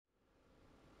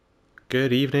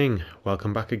Good evening,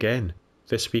 welcome back again.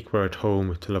 This week we're at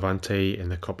home to Levante in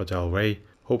the Copa del Rey.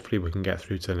 Hopefully we can get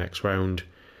through to the next round.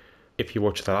 If you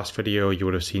watched the last video, you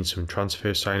would have seen some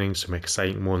transfer signings, some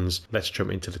exciting ones. Let's jump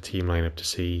into the team lineup to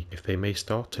see if they may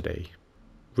start today.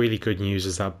 Really good news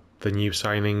is that the new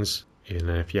signings, and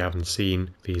if you haven't seen,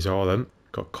 these are them.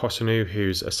 Got Kosunu,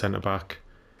 who's a centre-back.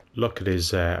 Look at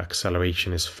his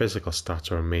acceleration, his physical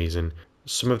stats are amazing.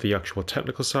 Some of the actual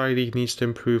technical side he needs to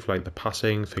improve, like the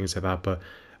passing, things like that, but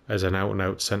as an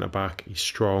out-and-out centre-back, he's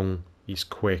strong, he's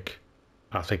quick.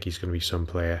 I think he's going to be some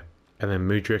player. And then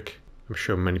Mudryk, I'm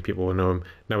sure many people will know him.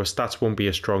 Now his stats won't be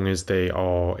as strong as they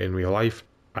are in real life.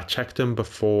 I checked him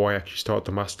before I actually started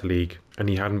the Master League and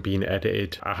he hadn't been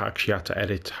edited. I actually had to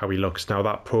edit how he looks. Now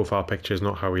that profile picture is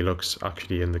not how he looks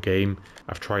actually in the game.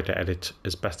 I've tried to edit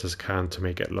as best as I can to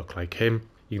make it look like him.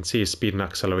 You can see his speed and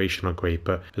acceleration are great,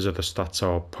 but his other stats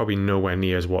are probably nowhere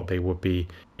near as what they would be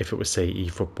if it was, say,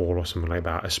 eFootball or something like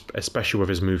that, especially with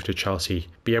his move to Chelsea.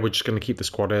 But yeah, we're just going to keep the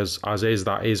squad as is.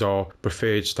 That is our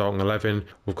preferred starting 11.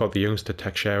 We've got the youngster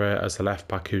Teixeira as the left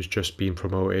back who's just been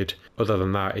promoted. Other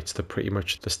than that, it's pretty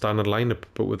much the standard lineup,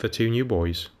 but with the two new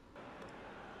boys.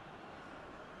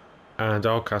 And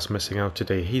Arcas missing out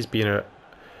today. He's been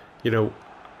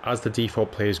as the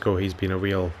default players go, he's been a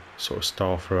real sort of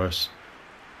star for us.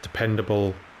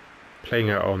 Dependable, playing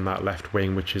out on that left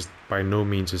wing, which is by no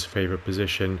means his favourite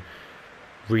position.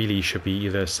 Really should be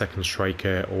either second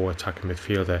striker or attacking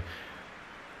midfielder.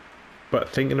 But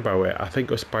thinking about it, I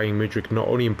think us buying Mudryk not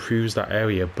only improves that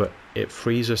area, but it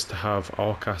frees us to have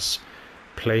Arcas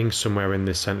playing somewhere in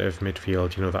the centre of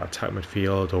midfield, that attack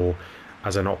midfield, or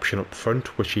as an option up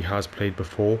front, which he has played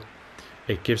before.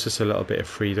 It gives us a little bit of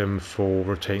freedom for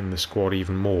rotating the squad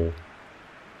even more,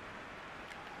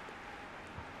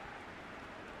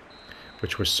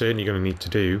 which we're certainly going to need to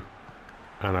do,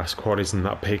 and our squad isn't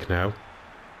that big now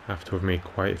after we've made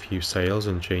quite a few sales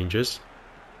and changes.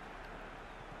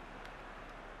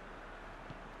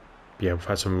 But yeah, we've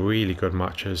had some really good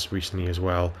matches recently as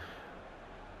well.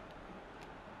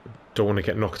 Don't want to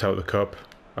get knocked out of the cup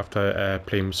after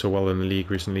playing so well in the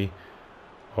league recently.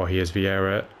 Oh, here's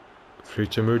Vieira, through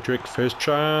to Mudryk, first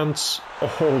chance.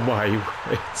 Oh my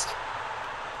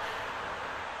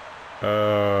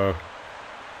word.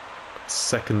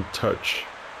 Second touch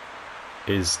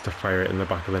is to fire it in the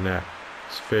back of the net.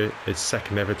 His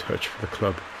second ever touch for the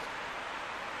club.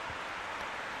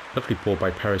 Lovely ball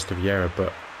by Perez to Vieira,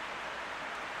 but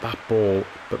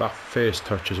that first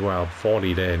touch as well,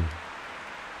 volleyed in.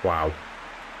 Wow.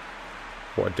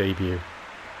 What a debut.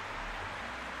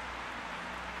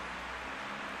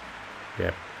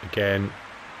 Yeah, again,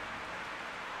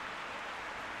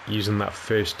 using that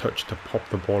first touch to pop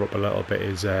the ball up a little bit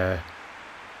is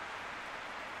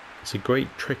it's a great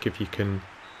trick if you can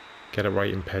get it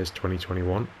right in PES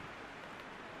 2021.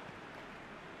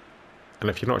 And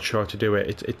if you're not sure how to do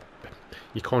it,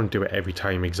 you can't do it every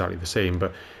time exactly the same,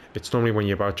 but it's normally when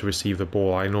you're about to receive the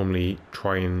ball, I normally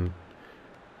try and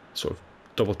sort of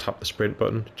double tap the sprint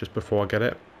button just before I get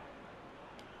it.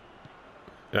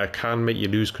 And it can make you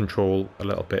lose control a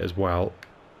little bit as well,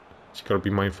 so you've got to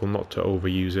be mindful not to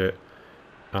overuse it,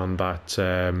 and that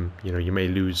you may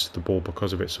lose the ball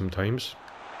because of it sometimes.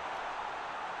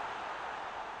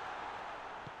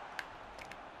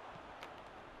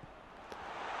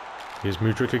 Here's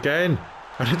Mudryk again,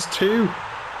 and it's 2.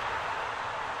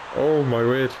 Oh my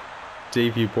word,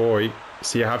 debut boy.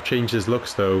 See, I have changed his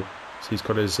looks though. So he's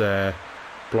got his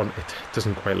blonde. It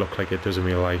doesn't quite look like it does in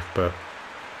real life, but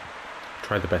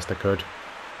tried the best I could.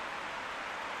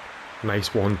 Nice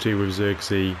 1-2 with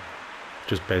Xerxes.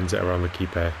 Just bends it around the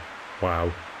keeper.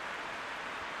 Wow.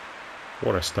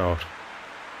 What a start.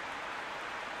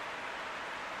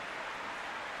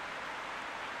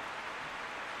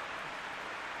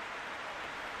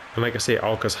 And like I say,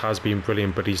 Arcas has been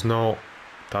brilliant, but he's not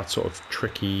that sort of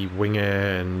tricky winger,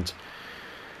 and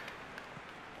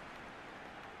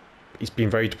he's been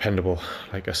very dependable.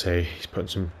 Like I say, he's put in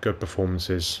some good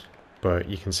performances, but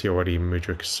you can see already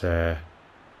Mudryk's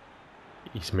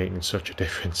he's making such a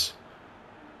difference,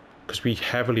 because we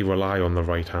heavily rely on the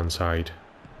right hand side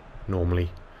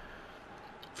normally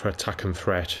for attack and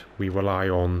threat. We rely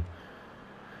on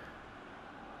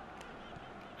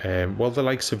the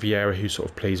likes of Vieira, who sort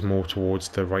of plays more towards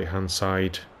the right hand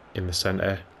side in the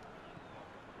centre,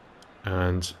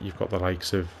 and you've got the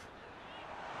likes of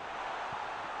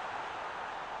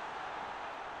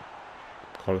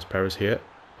Carlos Perez here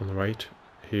on the right,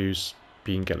 who's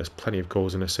been getting us plenty of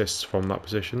goals and assists from that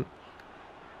position.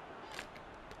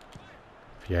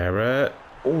 Vieira,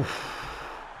 oof,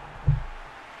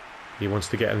 he wants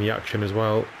to get in the action as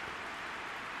well.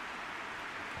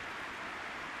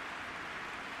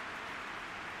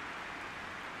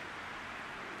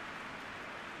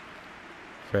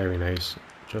 Very nice.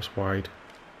 Just wide.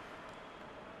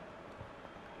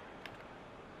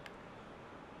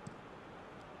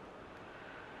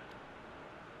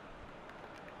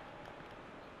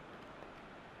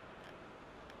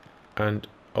 And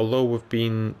although we've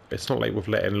been, it's not like we've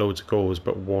let in loads of goals,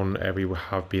 but one area we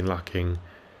have been lacking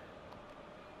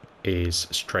is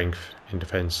strength in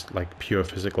defence, like pure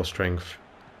physical strength.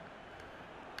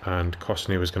 And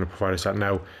Costner is going to provide us that.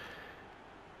 Now,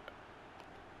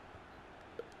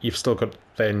 you've still got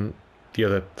then the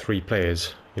other three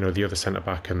players, you know, the other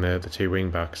centre-back and the two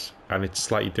wing-backs, and it's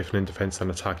slightly different in defence than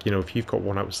attack. You know, if you've got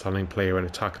one outstanding player in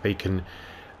attack, they can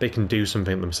do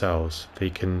something themselves.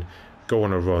 They can go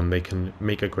on a run, they can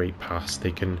make a great pass,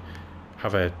 they can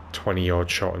have a 20-yard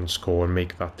shot and score and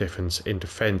make that difference. In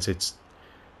defence, it's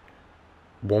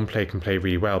one player can play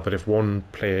really well, but if one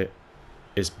player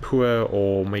is poor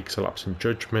or makes a lapse in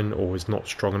judgment or is not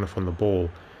strong enough on the ball,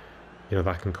 you know,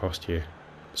 that can cost you.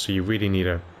 So you really need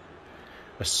a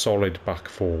solid back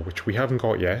four, which we haven't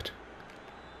got yet.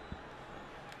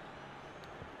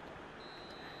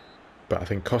 But I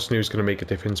think Costner is going to make a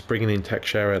difference. Bringing in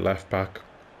Teixeira at left back,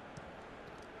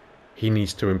 he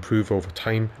needs to improve over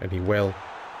time, and he will.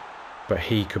 But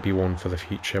he could be one for the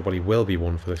future. Well, he will be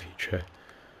one for the future.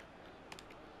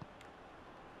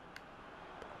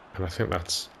 And I think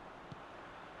that's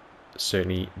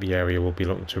certainly the area we'll be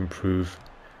looking to improve,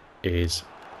 is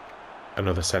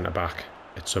another centre-back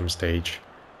at some stage.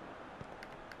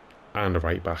 And a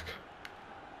right-back.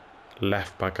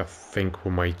 Left-back, I think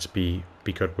we might be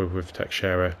good with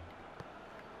Teixeira.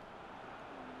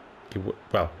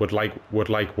 Would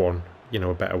like one, you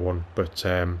know, a better one, but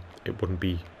it wouldn't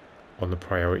be on the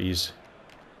priorities.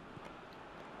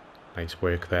 Nice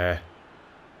work there.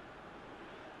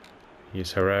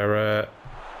 Here's Herrera.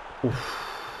 Oof.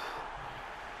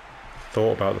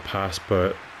 Thought about the pass,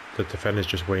 but the defenders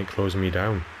just weren't closing me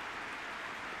down.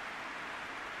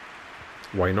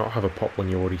 Why not have a pop when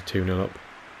you're already 2-0 up?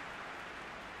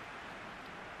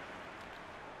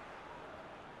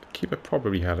 The keeper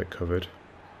probably had it covered.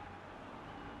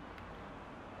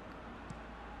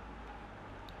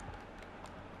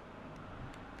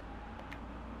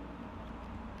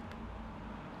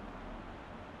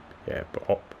 Yeah,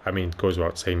 but I mean, it goes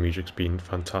without saying, Mudryk's been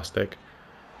fantastic.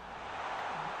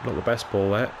 Not the best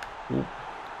ball there. Ooh.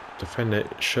 Defender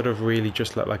should have really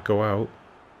just let that go out.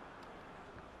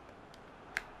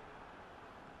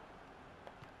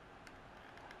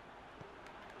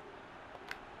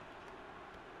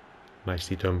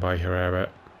 Nicely done by Herrera.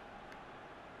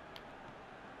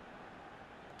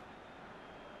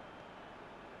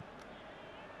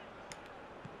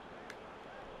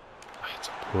 That's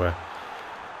a poor.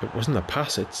 It wasn't a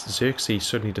pass, it's Xerxes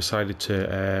suddenly decided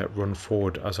to run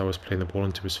forward as I was playing the ball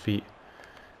into his feet.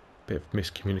 Bit of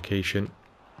miscommunication.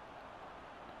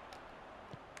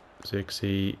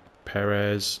 Xerxes,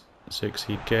 Perez, Xerxes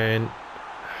again.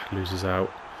 Loses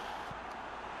out.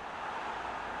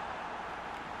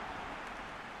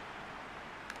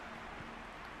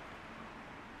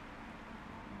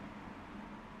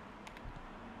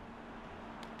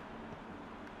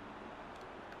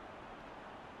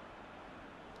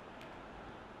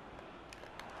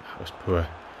 That was poor.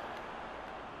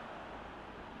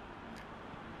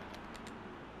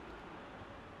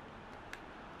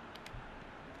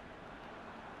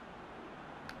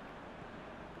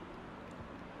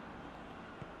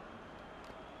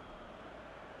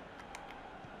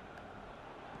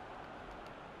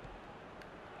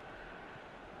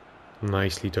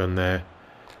 Nicely done there.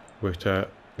 Worked her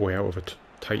way out of a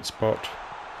tight spot.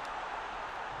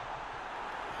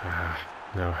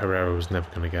 No, Herrera was never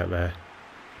going to get there.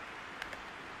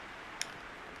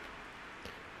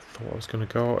 Thought I was going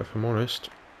to go, if I'm honest.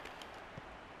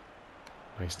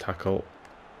 Nice tackle.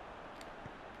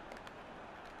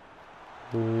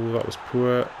 Ooh, that was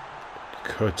poor.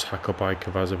 Good tackle by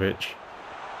Kovacevic.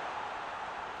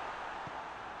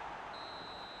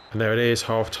 And there it is,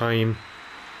 half time.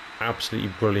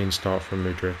 Absolutely brilliant start from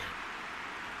Mudryk.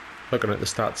 Looking at the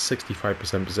stats,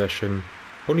 65% possession.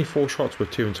 Only 4 shots with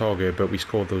 2 in target, but we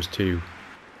scored those 2.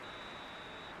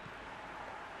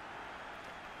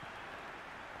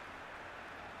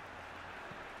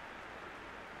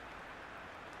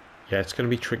 Yeah, it's going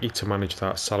to be tricky to manage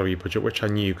that salary budget, which I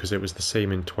knew because it was the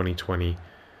same in 2020.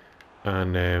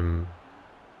 And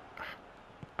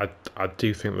I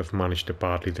do think they've managed it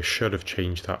badly. They should have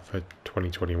changed that for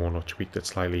 2021 or tweaked it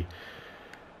slightly.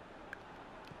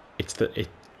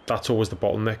 That's always the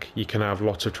bottleneck. You can have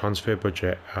lots of transfer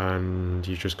budget and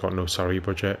you've just got no salary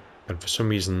budget. And for some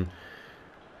reason,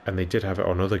 and they did have it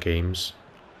on other games.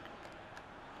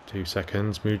 2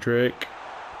 seconds, Mudryk.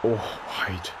 Oh,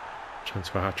 wide. chance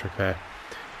for a hat-trick there.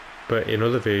 But in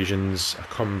other versions, I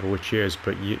can't remember which years,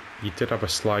 but you did have a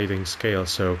sliding scale.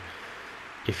 So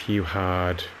if you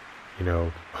had,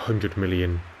 100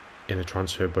 million in a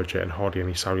transfer budget and hardly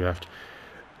any salary left,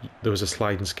 there was a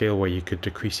sliding scale where you could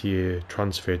decrease your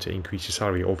transfer to increase your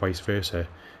salary, or vice versa.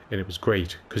 And it was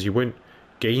great because you weren't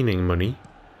gaining money,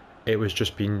 it was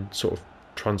just being sort of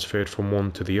transferred from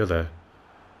one to the other,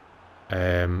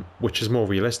 which is more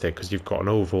realistic because you've got an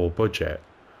overall budget.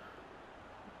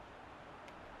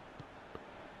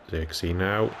 Xerxes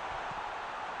now.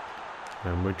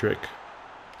 Now Mudryk.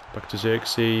 Back to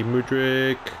Xerxes.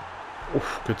 Mudryk.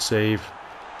 Oof, good save.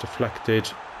 Deflected.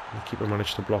 The keeper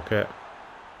managed to block it.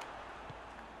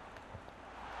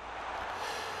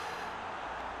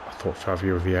 I thought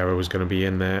Fabio Vieira was going to be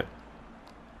in there.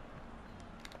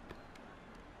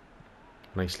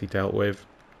 Nicely dealt with.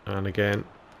 And again.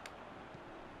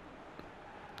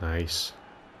 Nice.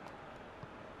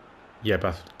 Yeah,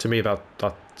 but to me that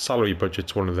salary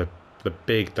budget's one of the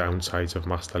big downsides of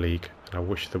Master League, and I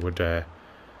wish they would they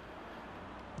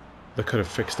could have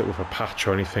fixed it with a patch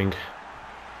or anything,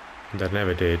 and they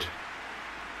never did.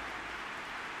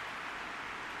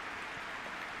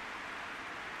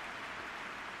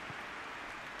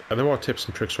 And there are tips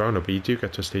and tricks around it, but you do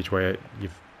get to a stage where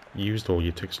you've used all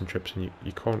your tricks and tips and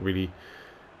you can't really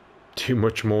do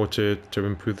much more to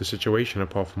improve the situation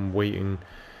apart from waiting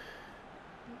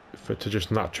for it to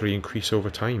just naturally increase over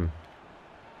time.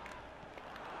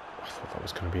 I thought that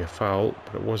was going to be a foul,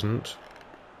 but it wasn't.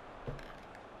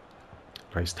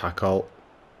 Nice tackle.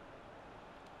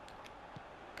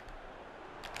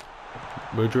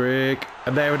 Mudryk,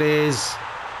 and there it is.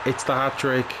 It's the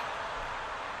hat-trick.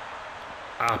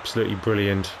 Absolutely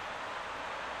brilliant.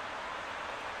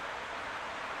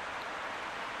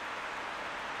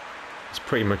 He's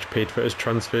pretty much paid for his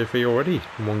transfer fee already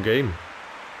in one game.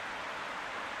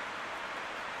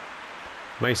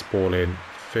 Nice ball in.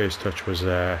 First touch was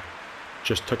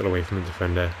just took it away from the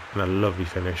defender, and a lovely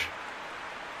finish.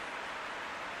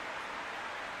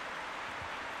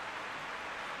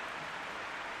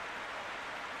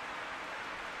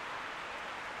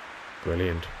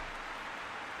 Brilliant.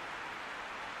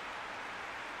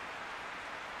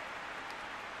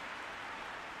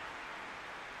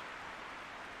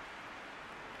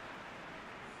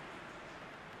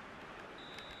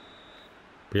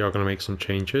 We are going to make some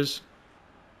changes.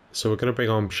 So we're going to bring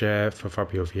on Bjer for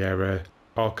Fabio Vieira,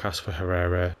 Arcas for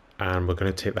Herrera, and we're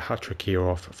going to take the hat-trick here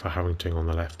off for Harrington on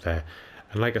the left there.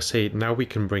 And like I say, now we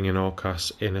can bring in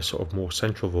Arcas in a sort of more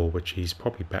central role, which he's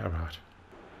probably better at.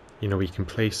 He can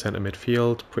play centre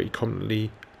midfield pretty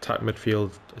competently. Attack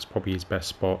midfield is probably his best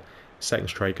spot. Second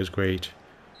striker's great.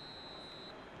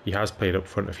 He has played up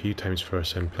front a few times for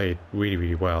us and played really,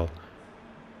 really well.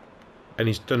 And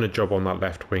he's done a job on that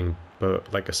left wing,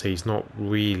 but like I say, he's not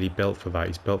really built for that.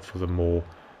 He's built for the more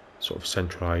sort of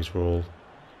centralised role.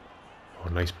 Oh,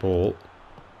 nice ball.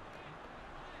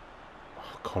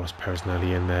 Oh, Carlos Perez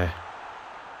nearly in there.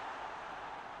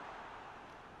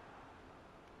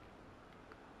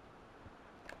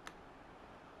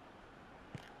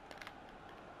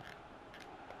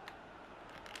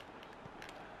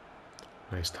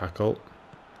 Nice tackle.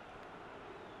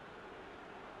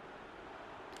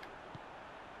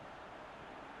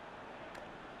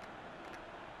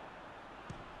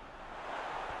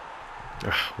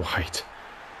 White.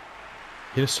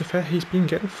 Safair, he's been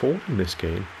getting forward in this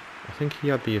game. I think he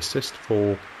had the assist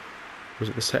for, was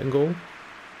it the second goal?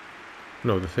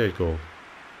 No, the third goal.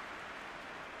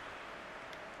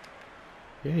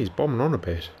 Yeah, he's bombing on a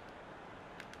bit.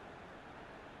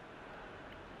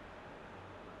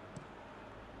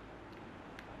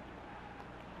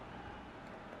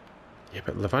 Yeah,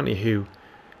 but Levante, who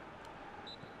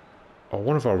are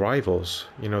one of our rivals,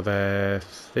 they're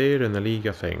third in the league,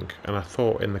 I think, and I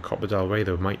thought in the Copa del Rey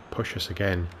they might push us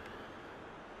again.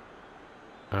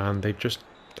 And they just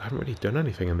haven't really done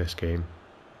anything in this game.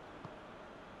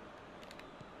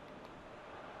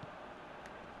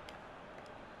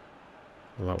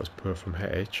 Well, that was poor from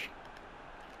Hetich.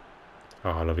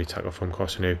 Oh, lovely tackle from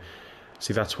Cosinu.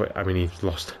 See, that's what, he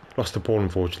lost the ball,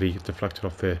 unfortunately, deflected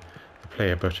off the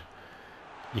player, but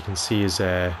you can see his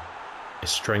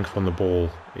strength on the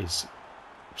ball is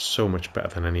so much better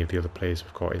than any of the other players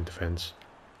we've got in defence.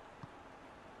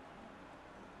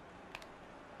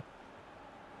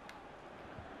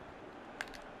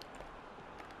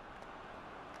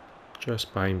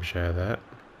 Just by him share that.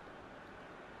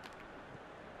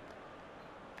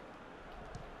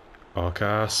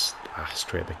 Arcas.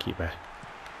 Straight at the keeper.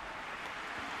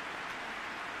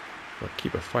 Well,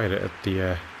 keeper fired it at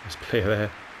the this player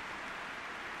there.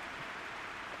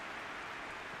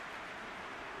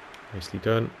 Nicely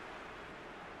done.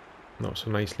 Not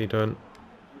so nicely done.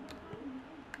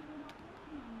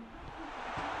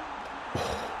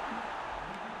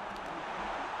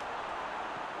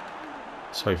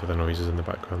 Sorry for the noises in the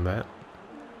background there.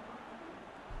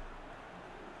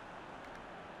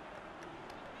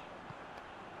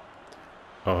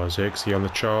 Oh, Xerxes on the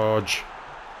charge.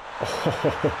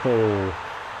 Oh,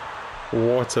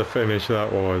 what a finish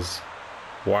that was.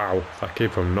 Wow, that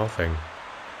gave him nothing.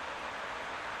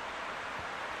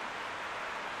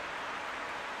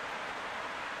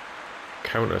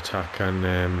 Counter-attack,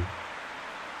 and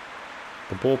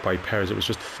the ball by Perez, it was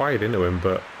just fired into him,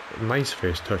 but nice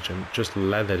first touch and just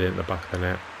leathered into the back of the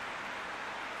net.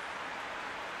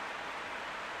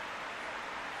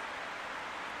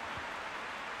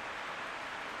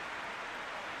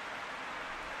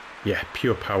 Yeah,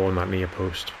 pure power on that near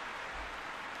post.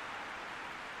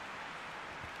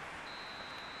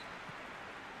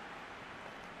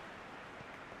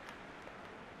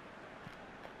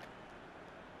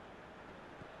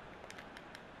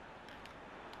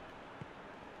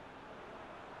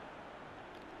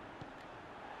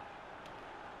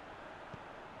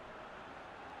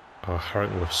 Oh,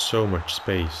 Harrington with so much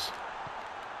space.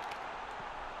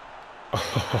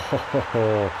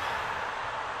 Oh,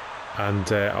 and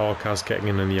Arcas getting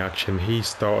in the action. He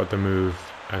started the move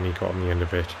and he got on the end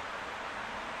of it.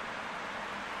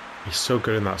 He's so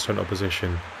good in that centre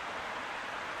position.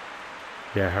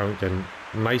 Yeah, Harrington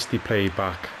nicely played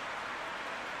back.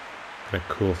 And a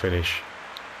cool finish.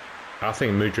 I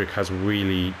think Mudryk has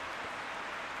really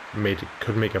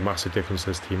could make a massive difference to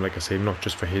this team. Like I say, not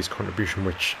just for his contribution,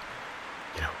 which,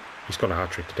 you know, he's got a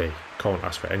hat-trick today. Can't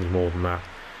ask for any more than that.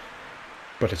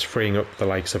 But it's freeing up the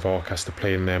likes of Arcas to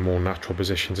play in their more natural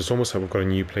positions. It's almost like we've got a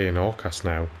new player in Arcas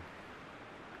now.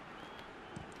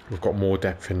 We've got more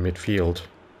depth in midfield.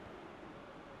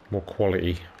 More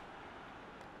quality.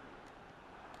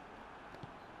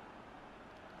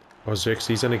 Oh,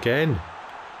 Xerxes, and again.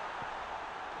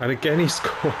 And again he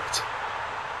scored.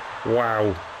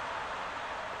 Wow.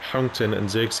 Harrington and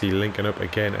Xerxes linking up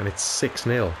again, and it's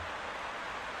 6-0.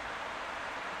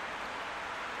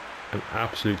 An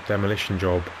absolute demolition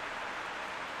job.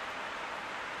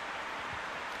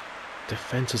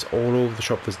 Defence is all over the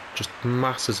shop. There's just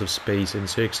masses of space, and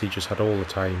Xerxes just had all the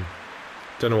time.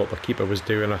 Don't know what the keeper was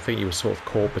doing. I think he was sort of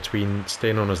caught between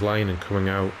staying on his line and coming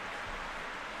out.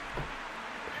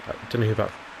 I don't know who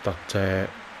that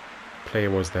player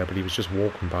was there, but he was just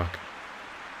walking back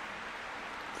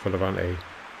for Levante.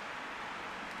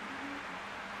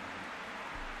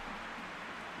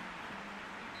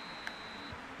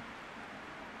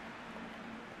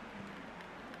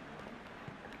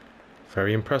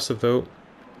 Very impressive though.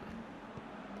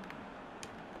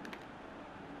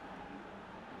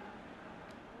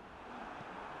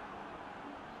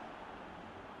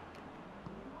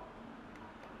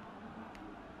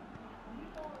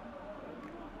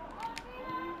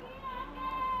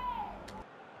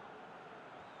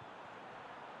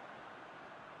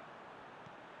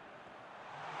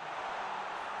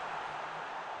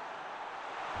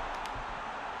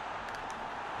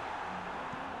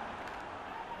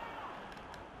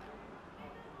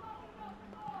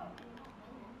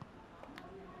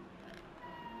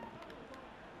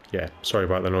 Yeah, sorry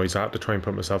about the noise. I had to try and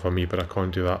put myself on mute, but I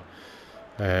can't do that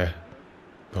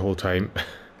the whole time.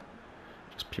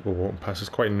 Just people walking past. It's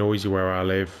quite noisy where I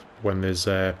live when there's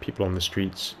people on the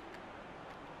streets.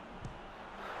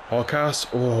 Arcas,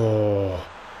 oh,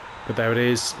 but there it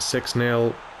is,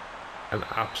 6-0. An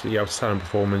absolutely outstanding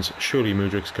performance. Surely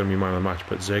Mudryk's going to be man of the match,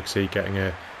 but Xerxes getting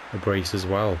a brace as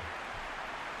well.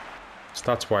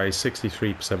 Stats-wise,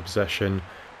 63% possession.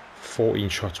 14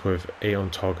 shots with 8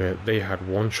 on target. They had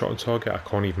 1 shot on target. I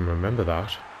can't even remember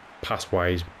that.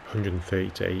 Pass-wise, 130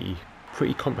 to 80.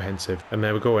 Pretty comprehensive. And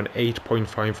there we go, an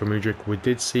 8.5 for Mudryk. We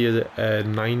did see a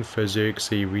 9 for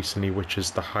Xerxes recently, which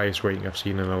is the highest rating I've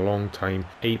seen in a long time.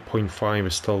 8.5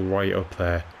 is still right up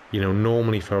there. You know,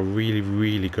 normally for a really,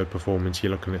 really good performance,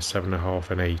 you're looking at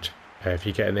 7.5 and 8. If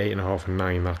you get an 8.5 and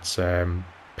 9, that's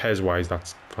PES-wise,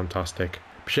 that's fantastic.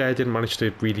 Bashir didn't manage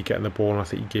to really get in the ball, and I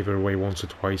think he gave it away once or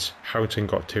twice. Houghton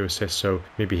got 2 assists, so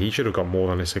maybe he should have got more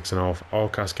than a 6.5.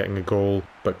 Arcas getting a goal,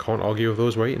 but can't argue with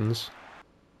those ratings.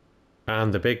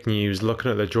 And the big news,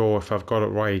 looking at the draw, if I've got it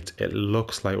right, it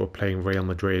looks like we're playing Real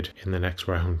Madrid in the next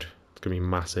round. It's going to be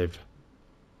massive.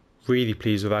 Really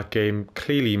pleased with that game.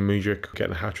 Clearly Mudryk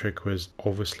getting a hat-trick was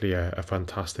obviously a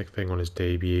fantastic thing on his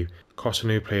debut.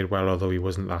 Cossanu played well, although he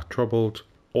wasn't that troubled.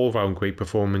 All-round great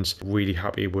performance. Really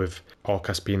happy with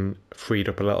Arcas being freed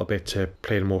up a little bit to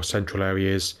play in more central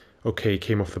areas. Okay, he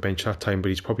came off the bench that time, but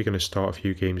he's probably going to start a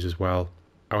few games as well.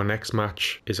 Our next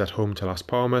match is at home to Las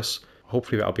Palmas.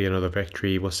 Hopefully that'll be another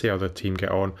victory. We'll see how the team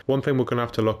get on. One thing we're going to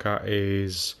have to look at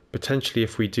is potentially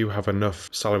if we do have enough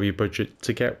salary budget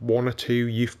to get 1 or 2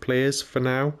 youth players for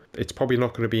now. It's probably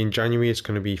not going to be in January. It's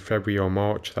going to be February or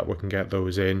March that we can get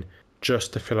those in,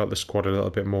 just to fill out the squad a little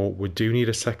bit more. We do need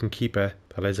a second keeper.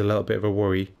 That is a little bit of a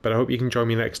worry. But I hope you can join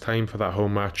me next time for that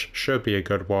home match. Should be a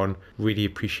good one. Really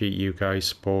appreciate you guys'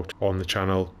 support on the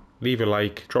channel. Leave a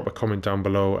like, drop a comment down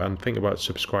below, and think about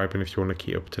subscribing if you want to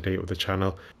keep up to date with the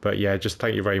channel. But yeah, just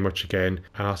thank you very much again,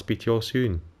 and I'll speak to you all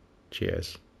soon.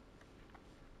 Cheers.